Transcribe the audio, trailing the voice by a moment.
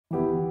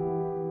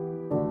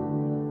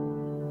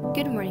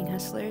Good morning,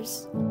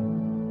 hustlers.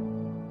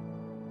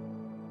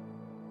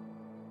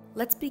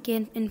 Let's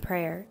begin in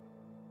prayer.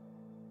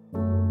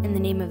 In the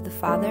name of the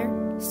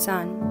Father,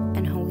 Son,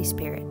 and Holy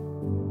Spirit.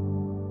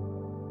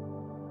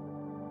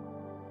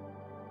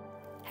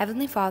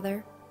 Heavenly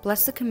Father,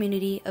 bless the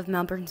community of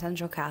Melbourne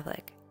Central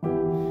Catholic,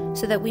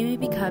 so that we may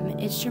become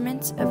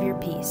instruments of your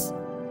peace.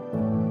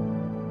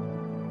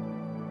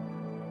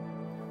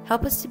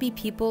 Help us to be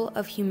people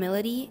of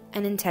humility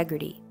and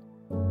integrity,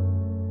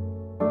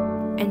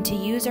 and to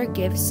use our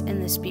gifts in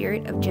the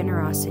spirit of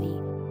generosity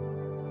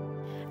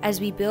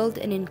as we build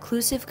an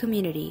inclusive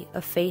community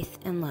of faith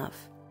and love.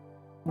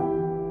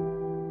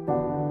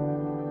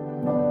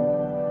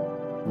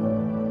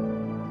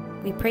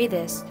 We pray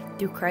this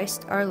through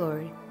Christ our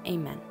Lord.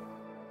 Amen.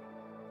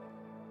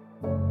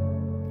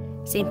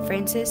 Saint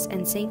Francis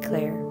and Saint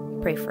Clare,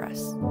 pray for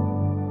us.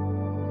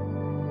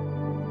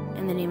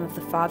 In the name of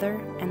the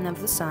Father, and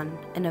of the Son,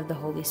 and of the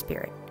Holy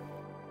Spirit.